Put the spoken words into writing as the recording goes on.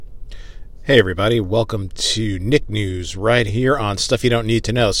Hey everybody, welcome to Knick News right here on Stuff You Don't Need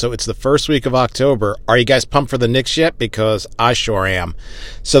to Know. So it's the first week of October. Are you guys pumped for the Knicks yet? Because I sure am.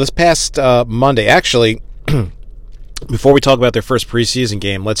 So this past Monday, actually, before we talk about their first preseason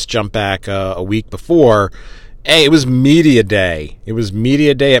game, let's jump back a week before. Hey, it was Media Day. It was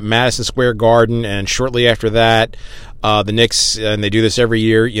Media Day at Madison Square Garden, and shortly after that, the Knicks, and they do this every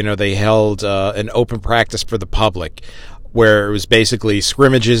year, they held an open practice for the public, where it was basically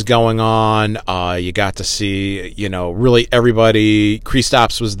scrimmages going on. You got to see, really everybody.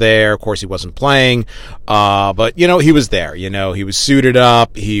 Kristaps was there. Of course, he wasn't playing, but, he was there. He was suited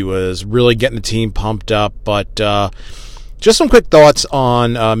up. He was really getting the team pumped up. But just some quick thoughts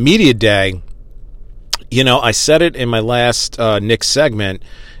on Media Day. I said it in my last Knicks segment.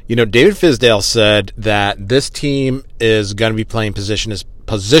 David Fizdale said that this team is going to be playing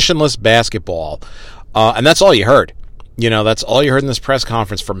positionless basketball, and that's all you heard. That's all you heard in this press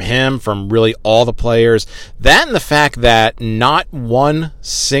conference from him, from really all the players. That and the fact that not one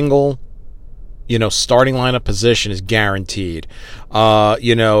single, starting lineup position is guaranteed.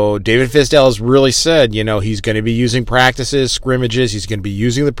 David Fizdale has really said, he's going to be using practices, scrimmages. He's going to be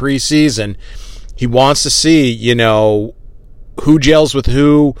using the preseason. He wants to see, who gels with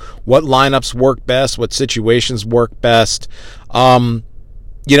who, what lineups work best, what situations work best.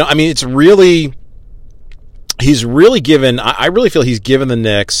 It's really... He's really given, I really feel he's given the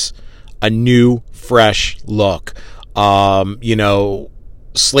Knicks a new, fresh look.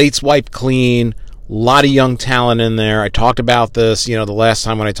 Slate's wiped clean, a lot of young talent in there. I talked about this, the last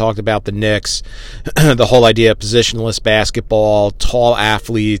time when I talked about the Knicks, the whole idea of positionless basketball, tall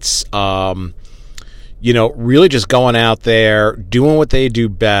athletes, really just going out there, doing what they do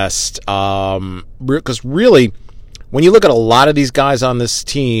best. Because really, when you look at a lot of these guys on this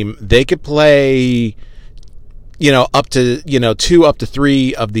team, they could play... up to, 2 up to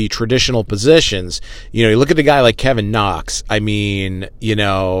 3 of the traditional positions. You look at a guy like Kevin Knox. I mean,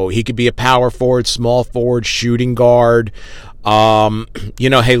 he could be a power forward, small forward, shooting guard.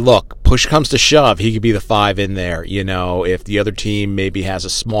 Hey, look, push comes to shove. He could be the 5 in there, if the other team maybe has a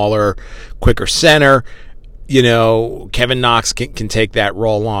smaller, quicker center. Kevin Knox can take that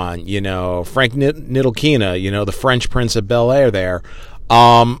role on. Frank Ntilikina, the French Prince of Bel-Air there.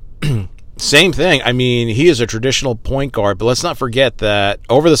 Same thing. I mean, he is a traditional point guard, but let's not forget that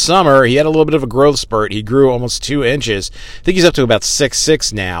over the summer, he had a little bit of a growth spurt. He grew almost 2 inches. I think he's up to about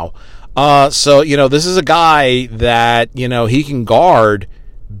 6'6" now. So, this is a guy that, he can guard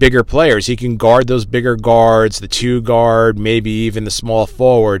bigger players. He can guard those bigger guards, the 2 guard, maybe even the small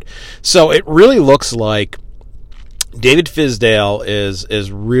forward. So it really looks like David Fizdale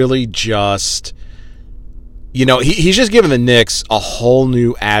is really just... he's just given the Knicks a whole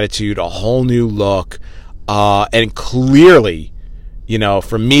new attitude, a whole new look, and clearly,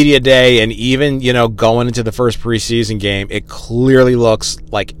 from Media Day and even, going into the first preseason game, it clearly looks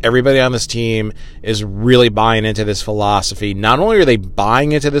like everybody on this team is really buying into this philosophy. Not only are they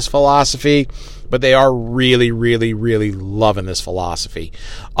buying into this philosophy, but they are really, really, really loving this philosophy.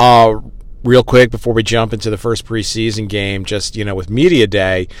 Real quick, before we jump into the first preseason game, just, with Media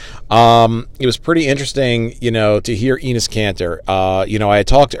Day, it was pretty interesting, to hear Enes Kanter. I had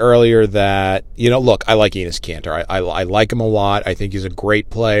talked earlier that, look, I like Enes Kanter. I like him a lot. I think he's a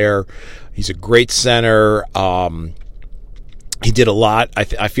great player. He's a great center. He did a lot.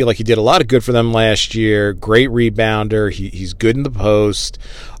 I feel like he did a lot of good for them last year. Great rebounder. He's good in the post.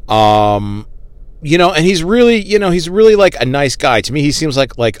 And he's really like a nice guy. To me, he seems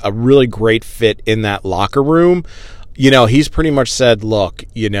like a really great fit in that locker room. He's pretty much said, look,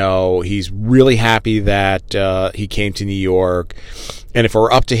 he's really happy that he came to New York. And if it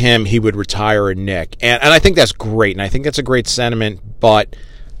were up to him, he would retire a Knick. And I think that's great. And I think that's a great sentiment. But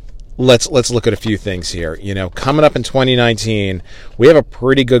let's look at a few things here. Coming up in 2019, we have a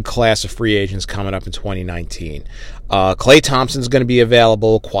pretty good class of free agents coming up in 2019. Klay Thompson's going to be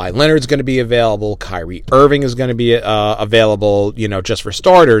available. Kawhi Leonard's going to be available. Kyrie Irving is going to be available, just for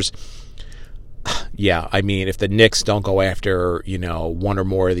starters. Yeah, I mean, if the Knicks don't go after, one or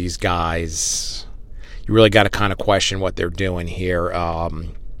more of these guys, you really got to kind of question what they're doing here.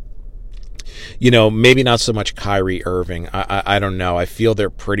 Maybe not so much Kyrie Irving. I don't know. I feel they're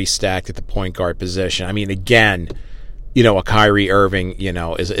pretty stacked at the point guard position. I mean, again, a Kyrie Irving,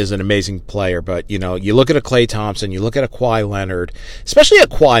 is an amazing player. But, you look at a Klay Thompson, you look at a Kawhi Leonard, especially a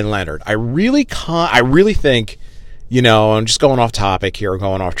Kawhi Leonard. I really think, I'm just going off topic here,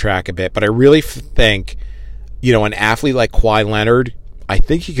 going off track a bit, but I really think, an athlete like Kawhi Leonard, I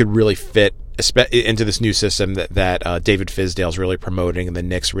think he could really fit into this new system that David Fizdale's really promoting and the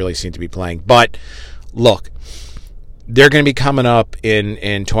Knicks really seem to be playing. But look, they're going to be coming up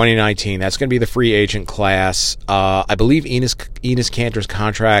in 2019. That's going to be the free agent class. I believe Enes Kanter's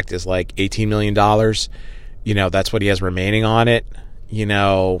contract is like $18 million. That's what he has remaining on it.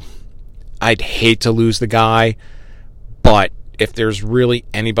 I'd hate to lose the guy, but if there's really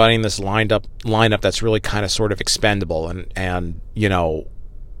anybody in this lineup that's really kind of sort of expendable and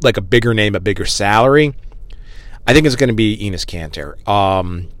like a bigger name, a bigger salary, I think it's going to be Enes Kanter.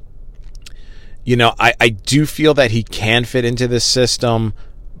 I do feel that he can fit into this system,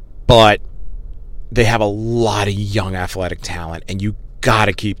 but they have a lot of young athletic talent, and you got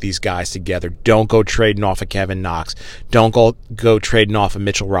to keep these guys together. Don't go trading off of Kevin Knox. Don't go trading off of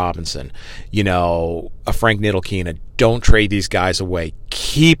Mitchell Robinson, a Frank Ntilikina. Don't trade these guys away.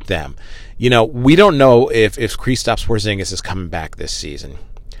 Keep them. We don't know if Kristaps Porzingis is coming back this season.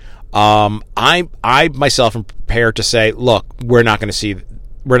 I myself am prepared to say, look, we're not going to see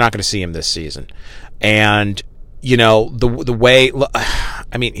him this season. And the way,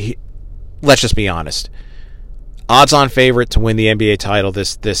 let's just be honest. Odds-on favorite to win the NBA title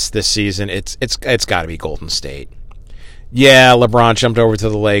this season, it's got to be Golden State. Yeah, LeBron jumped over to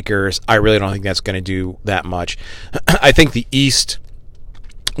the Lakers. I really don't think that's going to do that much. I think the East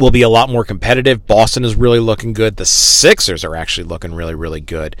will be a lot more competitive. Boston is really looking good. The Sixers are actually looking really, really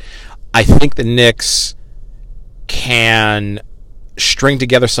good. I think the Knicks can string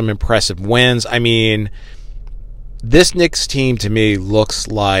together some impressive wins. This Knicks team to me looks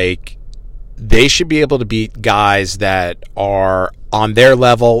like they should be able to beat guys that are on their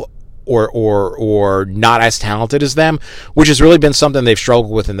level or not as talented as them, which has really been something they've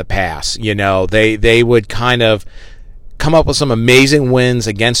struggled with in the past. They would kind of come up with some amazing wins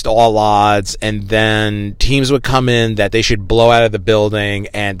against all odds, and then teams would come in that they should blow out of the building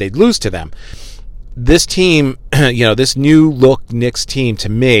and they'd lose to them. This team, this new look Knicks team, to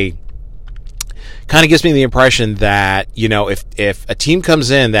me, kind of gives me the impression that, if a team comes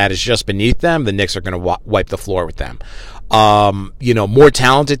in that is just beneath them, the Knicks are going to wipe the floor with them. More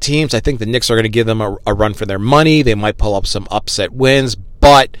talented teams, I think the Knicks are going to give them a run for their money. They might pull up some upset wins,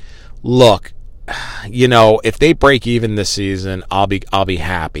 but look, if they break even this season, I'll be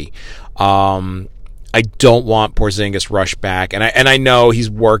happy. I don't want Porzingis rushed back, and I know he's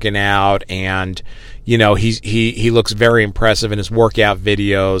working out, and he looks very impressive in his workout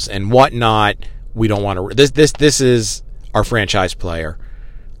videos and whatnot. We don't want to. This is our franchise player.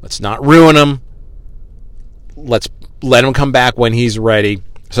 Let's not ruin him. Let's let him come back when he's ready.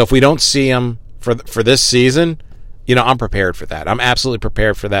 So if we don't see him for this season, I'm prepared for that. I'm absolutely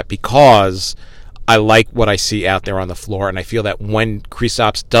prepared for that because I like what I see out there on the floor, and I feel that when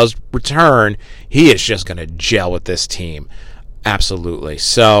Kristaps does return, he is just going to gel with this team. Absolutely.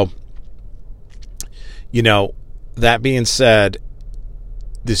 So, that being said,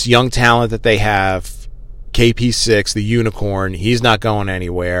 this young talent that they have, KP6, the unicorn, he's not going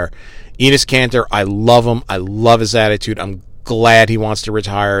anywhere. Enes Kanter, I love him. I love his attitude. I'm glad he wants to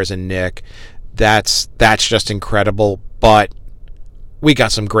retire as a Knick. That's just incredible. But we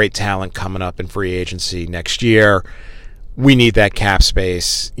got some great talent coming up in free agency next year. We need that cap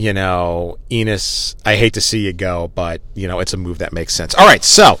space. Enes, I hate to see you go, but, it's a move that makes sense. All right,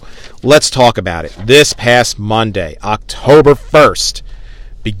 so let's talk about it. This past Monday, October 1st,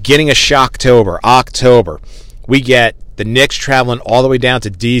 beginning of October, we get the Knicks traveling all the way down to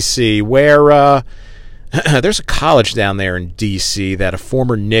D.C., where there's a college down there in D.C. that a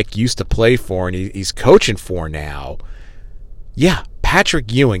former Knick used to play for, and he's coaching for now. Yeah,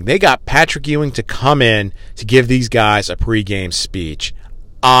 Patrick Ewing. They got Patrick Ewing to come in to give these guys a pregame speech.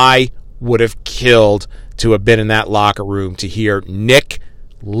 I would have killed to have been in that locker room to hear Knick,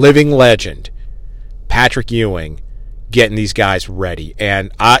 living legend, Patrick Ewing, getting these guys ready.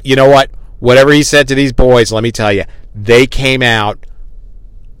 And you know what? Whatever he said to these boys, let me tell you, they came out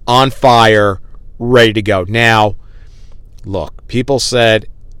on fire, ready to go. Now, look, people said,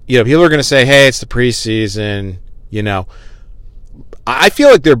 people are going to say, hey, it's the preseason, I feel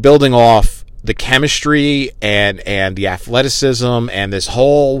like they're building off the chemistry and the athleticism and this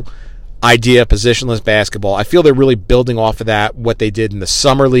whole idea of positionless basketball. I feel they're really building off of that, what they did in the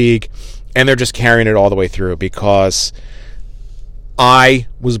summer league, and they're just carrying it all the way through because I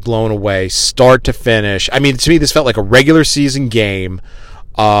was blown away, start to finish. To me, this felt like a regular season game.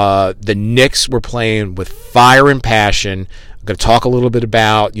 The Knicks were playing with fire and passion. I'm going to talk a little bit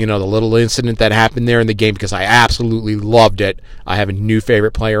about, the little incident that happened there in the game because I absolutely loved it. I have a new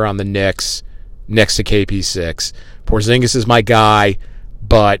favorite player on the Knicks next to KP6. Porzingis is my guy,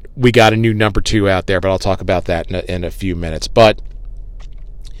 but we got a new number 2 out there, but I'll talk about that in a few minutes. But,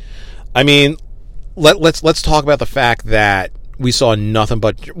 let's talk about the fact that we saw nothing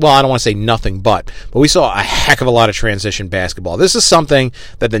but, well, I don't want to say nothing but we saw a heck of a lot of transition basketball. This is something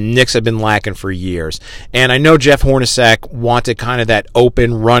that the Knicks have been lacking for years. And I know Jeff Hornacek wanted kind of that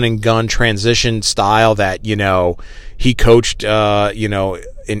open run and gun transition style that, he coached,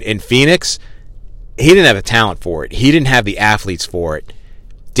 in Phoenix. He didn't have the talent for it. He didn't have the athletes for it.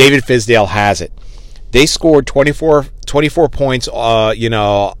 David Fizdale has it. They scored 24 points,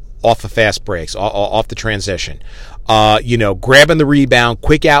 off the fast breaks, off the transition. Grabbing the rebound,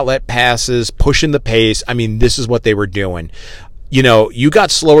 quick outlet passes, pushing the pace. I mean, this is what they were doing. You got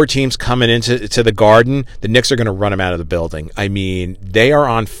slower teams coming into the Garden. The Knicks are going to run them out of the building. I mean, they are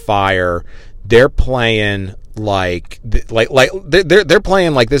on fire. They're playing like they're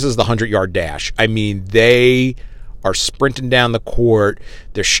playing like this is the 100-yard dash. I mean, they are sprinting down the court.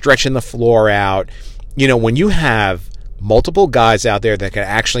 They're stretching the floor out. When you have multiple guys out there that can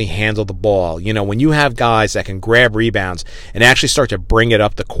actually handle the ball, when you have guys that can grab rebounds and actually start to bring it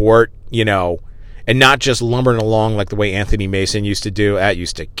up the court, and not just lumbering along like the way Anthony Mason used to do. That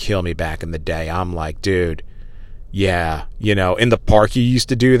used to kill me back in the day. I'm like, dude, yeah, in the park you used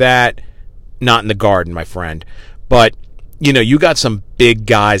to do that. Not in the Garden, my friend. But, you got some big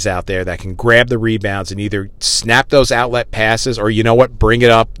guys out there that can grab the rebounds and either snap those outlet passes or, bring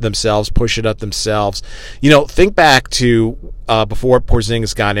it up themselves, push it up themselves. Think back to before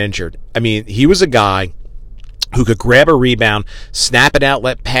Porzingis got injured. I mean, he was a guy who could grab a rebound, snap an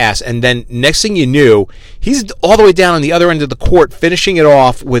outlet pass, and then next thing you knew, he's all the way down on the other end of the court, finishing it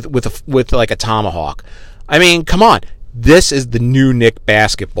off with like a tomahawk. I mean, come on. This is the new Knick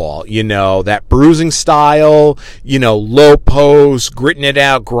basketball, that bruising style, low post, gritting it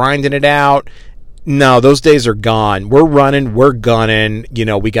out, grinding it out. No, those days are gone. We're running, we're gunning.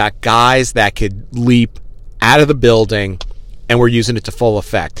 We got guys that could leap out of the building, and we're using it to full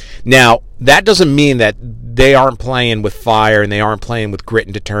effect. Now, that doesn't mean that they aren't playing with fire and they aren't playing with grit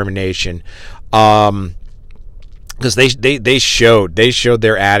and determination. Because they showed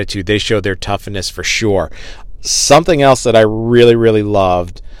their attitude, they showed their toughness for sure. Something else that I really, really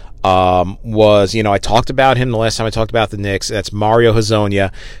loved was, I talked about him the last time I talked about the Knicks. That's Mario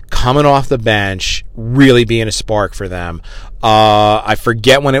Hezonja coming off the bench, really being a spark for them. I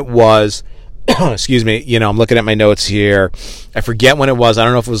forget when it was. Excuse me. I'm looking at my notes here. I forget when it was. I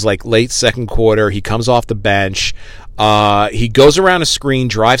don't know if it was like late second quarter. He comes off the bench. He goes around a screen,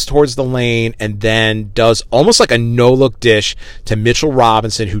 drives towards the lane, and then does almost like a no-look dish to Mitchell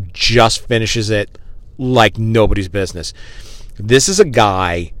Robinson, who just finishes it like nobody's business. This is a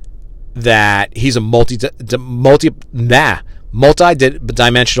guy that he's a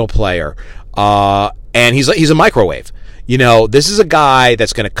multi-dimensional player, and he's a microwave. This is a guy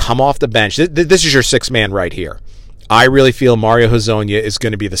that's going to come off the bench. This is your sixth man right here. I really feel Mario Hezonja is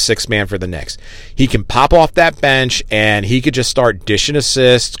going to be the sixth man for the Knicks. He can pop off that bench, and he could just start dishing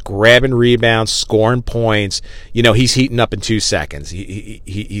assists, grabbing rebounds, scoring points. He's heating up in 2 seconds.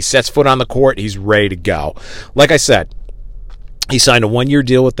 He sets foot on the court. He's ready to go. Like I said, he signed a 1-year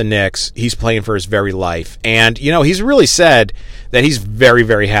deal with the Knicks. He's playing for his very life. And, he's really said that he's very,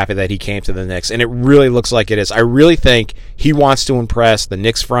 very happy that he came to the Knicks. And it really looks like it is. I really think he wants to impress the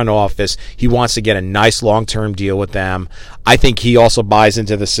Knicks front office. He wants to get a nice long-term deal with them. I think he also buys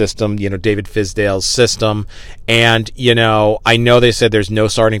into the system, David Fizdale's system. And, I know they said there's no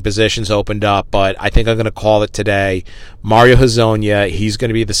starting positions opened up, but I think I'm going to call it today. Mario Hezonja, he's going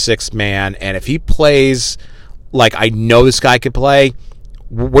to be the sixth man. And if he plays like I know this guy could play,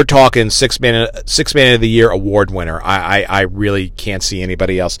 we're talking six man of the year award winner. I really can't see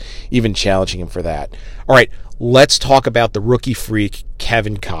anybody else even challenging him for that. All right, let's talk about the rookie freak,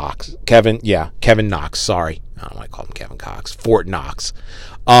 Kevin Knox. Sorry, I don't want to call him Kevin Cox. Fort Knox.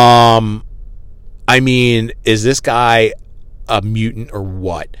 I mean, is this guy a mutant or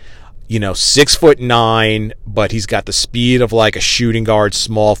what? 6'9", but he's got the speed of like a shooting guard,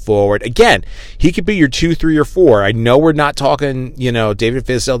 small forward. Again, he could be your 2, 3, or 4. I know we're not talking, David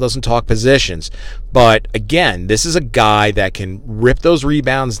Fizdale doesn't talk positions, but again, this is a guy that can rip those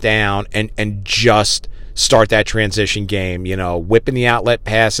rebounds down and just start that transition game, whipping the outlet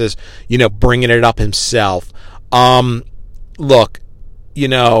passes, bringing it up himself. Look,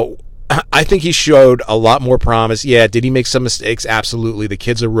 I think he showed a lot more promise. Yeah, did he make some mistakes? Absolutely. The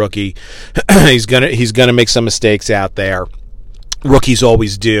kid's a rookie. He's gonna make some mistakes out there. Rookies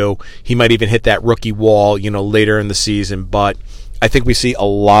always do. He might even hit that rookie wall, later in the season. But I think we see a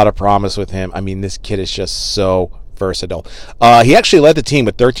lot of promise with him. I mean, this kid is just so versatile. He actually led the team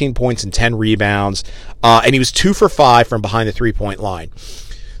with 13 points and 10 rebounds, and he was 2 for 5 from behind the three-point line.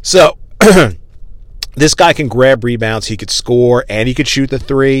 So this guy can grab rebounds. He could score, and he could shoot the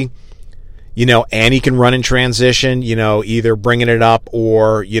three. and he can run in transition, either bringing it up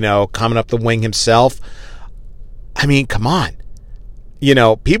or, coming up the wing himself. I mean, come on.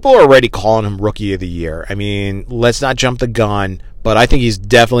 People are already calling him Rookie of the Year. I mean, let's not jump the gun, but I think he's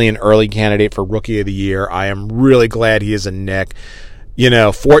definitely an early candidate for Rookie of the Year. I am really glad he is a Knick.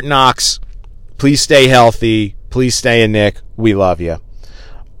 Fort Knox, please stay healthy. Please stay a Knick. We love you.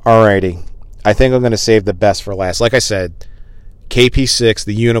 Alrighty. I think I'm going to save the best for last. Like I said, KP6,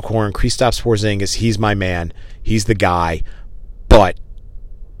 the unicorn, Kristaps Porzingis, he's my man. He's the guy. But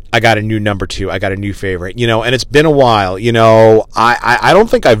I got a new number 2. I got a new favorite. And it's been a while. I don't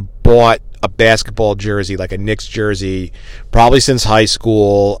think I've bought a basketball jersey, like a Knicks jersey, probably since high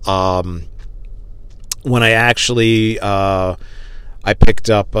school. When I actually I picked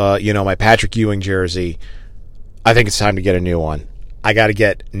up my Patrick Ewing jersey. I think it's time to get a new one. I got to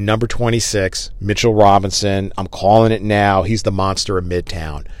get number 26, Mitchell Robinson. I'm calling it now. He's the monster of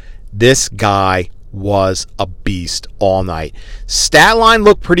Midtown. This guy was a beast all night. Stat line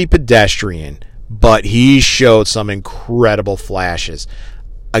looked pretty pedestrian, but he showed some incredible flashes.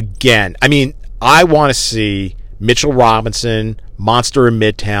 Again, I mean, I want to see Mitchell Robinson, monster in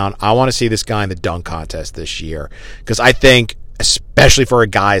Midtown. I want to see this guy in the dunk contest this year because I think, especially for a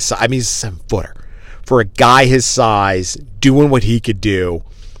guy, he's a 7-footer. For a guy his size, doing what he could do,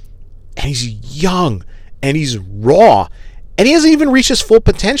 and he's young, and he's raw, and he hasn't even reached his full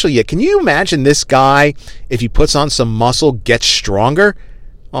potential yet. Can you imagine this guy, if he puts on some muscle, gets stronger?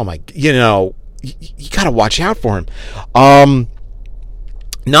 Oh my, you got to watch out for him.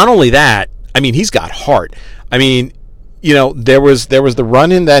 Not only that, I mean, he's got heart. I mean, there was the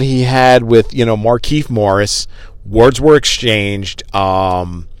run-in that he had with, Markieff Morris. Words were exchanged.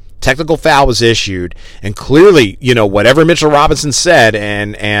 Technical foul was issued, and clearly, whatever Mitchell Robinson said,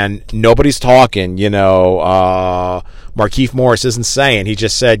 and nobody's talking, Markieff Morris isn't saying. He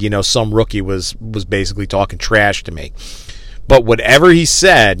just said, some rookie was basically talking trash to me. But whatever he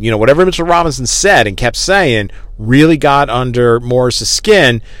said, whatever Mitchell Robinson said and kept saying, really got under Morris's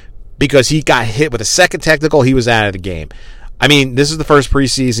skin because he got hit with a second technical. He was out of the game. I mean, this is the first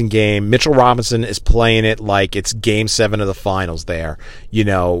preseason game. Mitchell Robinson is playing it like it's Game 7 of the finals there.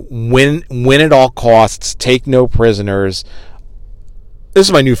 Win at all costs, take no prisoners. This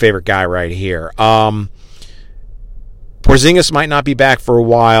is my new favorite guy right here. Porzingis might not be back for a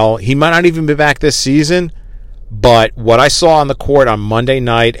while. He might not even be back this season. But what I saw on the court on Monday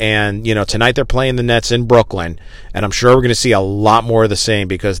night, and tonight they're playing the Nets in Brooklyn, and I'm sure we're going to see a lot more of the same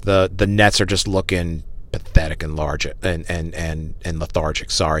because the Nets are just looking pathetic and large and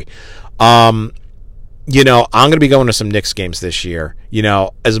lethargic. Sorry. I'm going to be going to some Knicks games this year.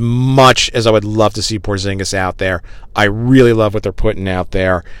 As much as I would love to see Porzingis out there, I really love what they're putting out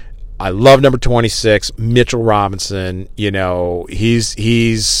there. I love number 26, Mitchell Robinson.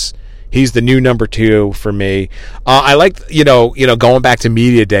 He's the new number 2 for me. I like, going back to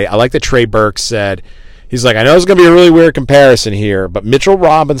media day, I like that Trey Burke said, he's like, I know it's going to be a really weird comparison here, but Mitchell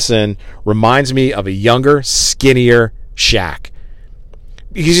Robinson reminds me of a younger, skinnier Shaq.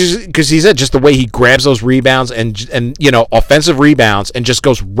 Because he said just the way he grabs those rebounds and offensive rebounds and just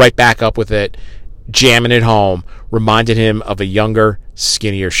goes right back up with it, jamming it home, reminded him of a younger,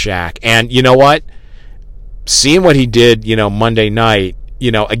 skinnier Shaq. And you know what? Seeing what he did, Monday night,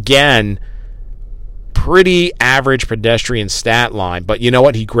 again, pretty average pedestrian stat line, but you know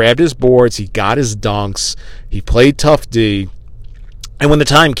what? He grabbed his boards, he got his dunks, he played tough D, and when the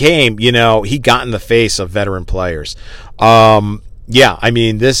time came, he got in the face of veteran players. Yeah, I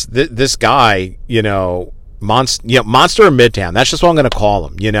mean, this guy, monster in Midtown. That's just what I'm going to call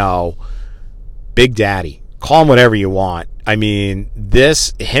him. Big Daddy. Call him whatever you want. I mean,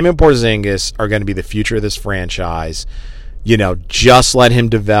 him and Porzingis are going to be the future of this franchise. Just let him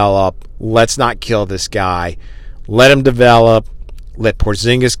develop. Let's not kill this guy. Let him develop. Let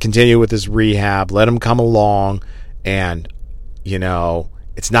Porzingis continue with his rehab. Let him come along. And,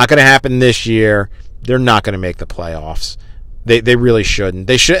 it's not going to happen this year. They're not going to make the playoffs. They really shouldn't.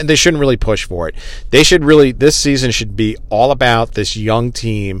 They shouldn't really push for it. This season should be all about this young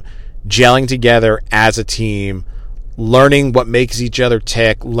team gelling together as a team, learning what makes each other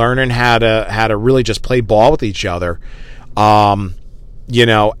tick, learning how to really just play ball with each other. And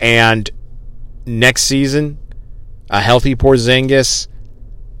next season, a healthy Porzingis.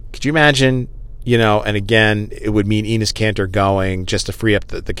 Could you imagine, and again, it would mean Enes Kanter going just to free up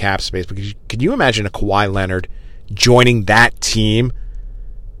the cap space. But could you imagine a Kawhi Leonard joining that team?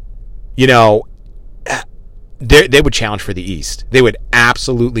 They would challenge for the East. They would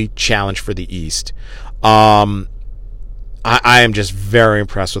absolutely challenge for the East. I am just very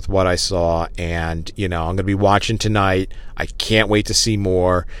impressed with what I saw, and I'm going to be watching tonight. I can't wait to see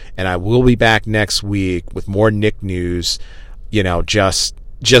more, and I will be back next week with more Knick news. Just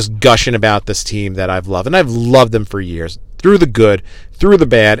gushing about this team that I've loved, and I've loved them for years, through the good, through the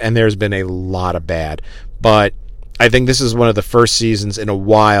bad, and there's been a lot of bad. But I think this is one of the first seasons in a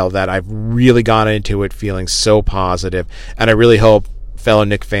while that I've really gone into it feeling so positive, and I really hope fellow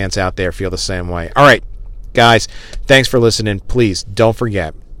Knick fans out there feel the same way. All right, guys, thanks for listening. Please don't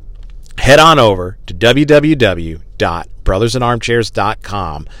forget, head on over to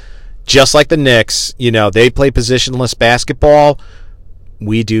www.brothersinarmchairs.com. Just like the Knicks, they play positionless basketball.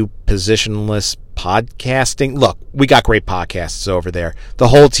 We do positionless podcasting. Look, we got great podcasts over there. The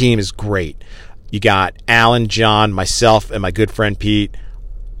whole team is great. You got Alan, John, myself, and my good friend Pete.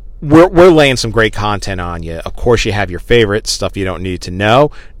 We're laying some great content on you. Of course, you have your favorite stuff you don't need to know.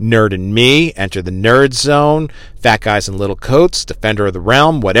 Nerd and Me, Enter the Nerd Zone, Fat Guys in Little Coats, Defender of the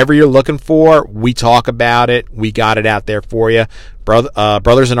Realm, whatever you're looking for, we talk about it. We got it out there for you.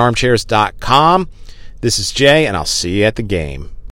 Brothersinarmchairs.com. This is Jay, and I'll see you at the game.